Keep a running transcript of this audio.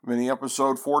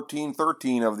Mini-episode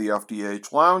 1413 of the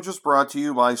FDH Lounge is brought to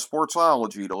you by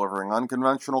Sportsology, delivering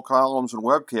unconventional columns and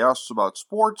webcasts about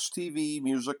sports, TV,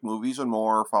 music, movies, and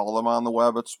more. Follow them on the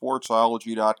web at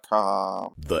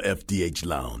sportsology.com. The FDH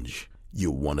Lounge.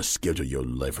 You'll want to schedule your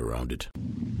life around it.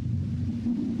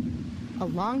 A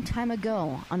long time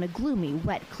ago, on a gloomy,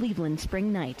 wet Cleveland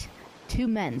spring night, two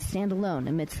men stand alone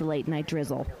amidst the late-night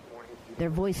drizzle. Their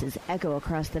voices echo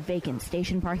across the vacant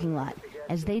station parking lot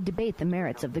as they debate the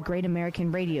merits of the great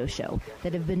American radio show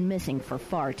that have been missing for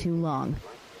far too long.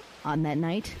 On that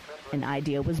night, an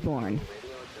idea was born.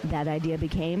 That idea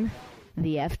became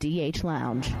the FDH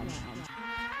Lounge.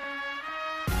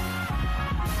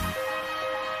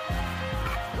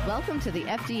 Welcome to the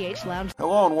FDH Lounge.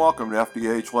 Hello and welcome to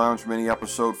FDH Lounge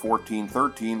Mini-episode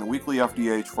 1413, the weekly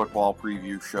FDH football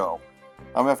preview show.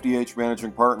 I'm FDH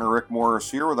Managing Partner Rick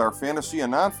Morris here with our fantasy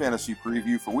and non-fantasy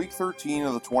preview for Week 13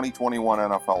 of the 2021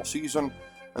 NFL season,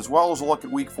 as well as a look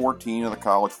at Week 14 of the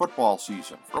college football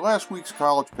season. For last week's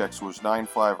college picks was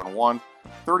 9-5-1,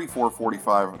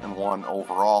 34-45-1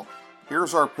 overall.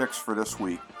 Here's our picks for this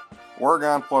week.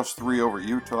 Oregon plus 3 over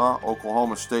Utah,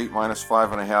 Oklahoma State minus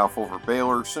 5.5 over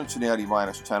Baylor, Cincinnati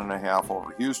minus 10.5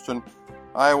 over Houston,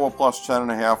 Iowa plus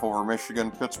 10.5 over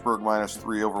Michigan, Pittsburgh minus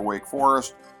 3 over Wake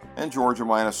Forest, and Georgia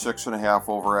minus 6.5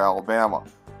 over Alabama.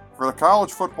 For the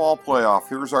college football playoff,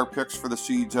 here's our picks for the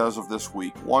seeds as of this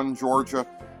week. 1 Georgia,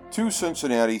 2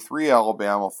 Cincinnati, 3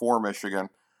 Alabama, 4 Michigan.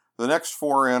 The next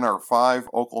 4 in are 5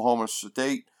 Oklahoma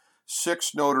State,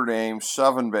 6 Notre Dame,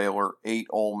 7 Baylor, 8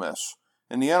 Ole Miss.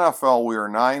 In the NFL, we are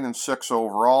 9-6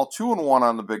 overall, 2-1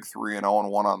 on the Big 3 and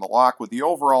 0-1 on the lock, with the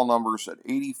overall numbers at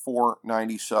 84,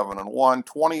 97-1,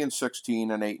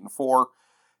 20-16, and 8-4.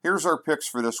 Here's our picks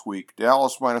for this week.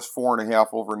 Dallas minus 4.5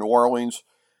 over New Orleans,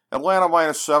 Atlanta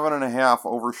minus 7.5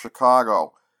 over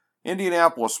Chicago,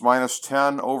 Indianapolis minus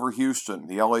 10 over Houston,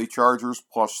 the LA Chargers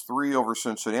plus 3 over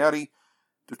Cincinnati,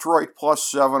 Detroit plus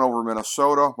 7 over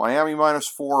Minnesota, Miami minus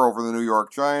 4 over the New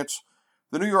York Giants,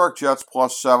 the New York Jets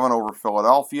plus 7 over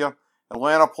Philadelphia,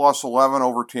 Atlanta plus 11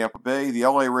 over Tampa Bay, the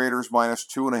LA Raiders minus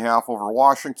 2.5 over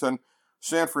Washington,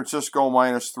 San Francisco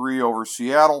minus 3 over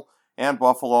Seattle, and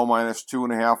Buffalo minus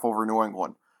 2.5 over New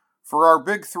England. For our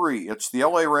Big 3, it's the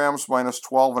LA Rams minus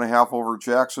 12.5 over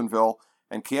Jacksonville,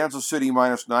 and Kansas City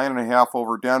minus 9.5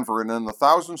 over Denver. And in the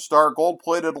 1,000-star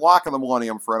gold-plated lock of the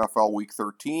millennium for NFL Week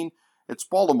 13, it's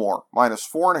Baltimore minus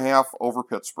 4.5 over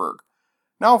Pittsburgh.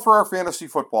 Now for our fantasy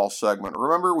football segment.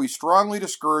 Remember, we strongly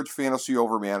discourage fantasy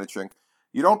overmanaging.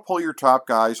 You don't pull your top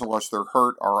guys unless they're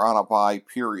hurt or on a bye,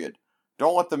 period.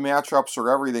 Don't let the matchups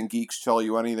or everything geeks tell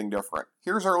you anything different.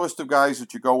 Here's our list of guys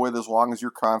that you go with as long as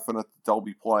you're confident that they'll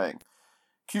be playing.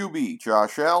 QB,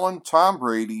 Josh Allen, Tom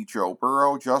Brady, Joe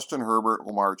Burrow, Justin Herbert,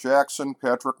 Lamar Jackson,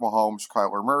 Patrick Mahomes,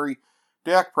 Kyler Murray,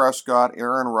 Dak Prescott,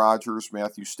 Aaron Rodgers,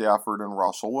 Matthew Stafford, and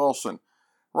Russell Wilson.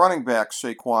 Running backs,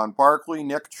 Saquon Barkley,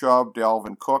 Nick Chubb,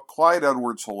 Dalvin Cook, Clyde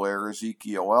Edwards-Helaire,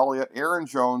 Ezekiel Elliott, Aaron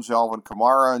Jones, Alvin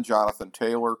Kamara, and Jonathan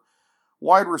Taylor.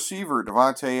 Wide receiver,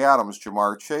 Devontae Adams,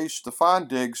 Jamar Chase, Stephon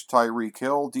Diggs, Tyreek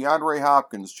Hill, DeAndre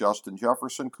Hopkins, Justin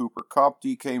Jefferson, Cooper Kupp,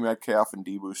 DK Metcalf, and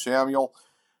Deebo Samuel.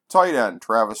 Tight end,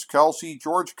 Travis Kelce,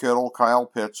 George Kittle, Kyle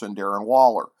Pitts, and Darren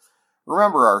Waller.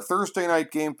 Remember, our Thursday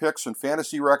night game picks and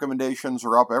fantasy recommendations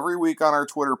are up every week on our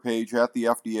Twitter page at the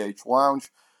FDH Lounge.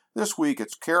 This week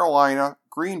it's Carolina,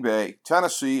 Green Bay,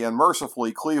 Tennessee, and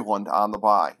mercifully Cleveland on the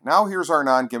bye. Now here's our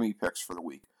non-gimme picks for the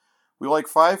week. We like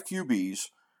 5 QBs.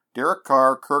 Derek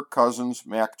Carr, Kirk Cousins,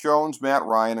 Mac Jones, Matt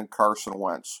Ryan, and Carson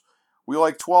Wentz. We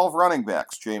like 12 running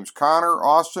backs. James Conner,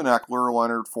 Austin Eckler,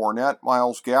 Leonard Fournette,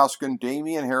 Myles Gaskin,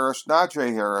 Damian Harris,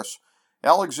 Najee Harris,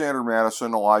 Alexander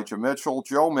Madison, Elijah Mitchell,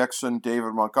 Joe Mixon,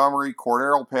 David Montgomery,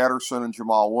 Cordero Patterson, and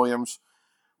Jamal Williams.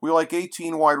 We like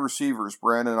 18 wide receivers.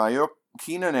 Brandon Ayuk,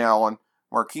 Keenan Allen,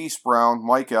 Marquise Brown,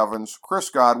 Mike Evans, Chris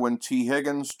Godwin, T.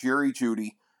 Higgins, Jerry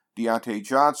Jeudy, Deontay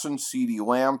Johnson, CeeDee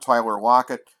Lamb, Tyler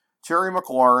Lockett, Terry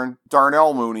McLaurin,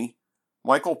 Darnell Mooney,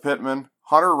 Michael Pittman,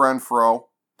 Hunter Renfrow,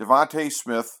 Devontae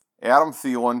Smith, Adam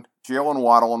Thielen, Jalen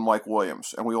Waddle, and Mike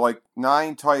Williams. And we like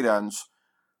 9 tight ends.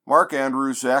 Mark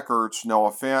Andrews, Zach Ertz,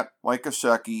 Noah Fant, Mike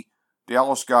Gesicki,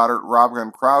 Dallas Goedert, Rob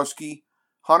Gronkowski,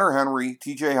 Hunter Henry,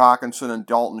 TJ Hawkinson, and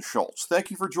Dalton Schultz.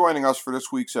 Thank you for joining us for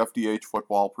this week's FDH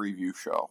Football Preview Show.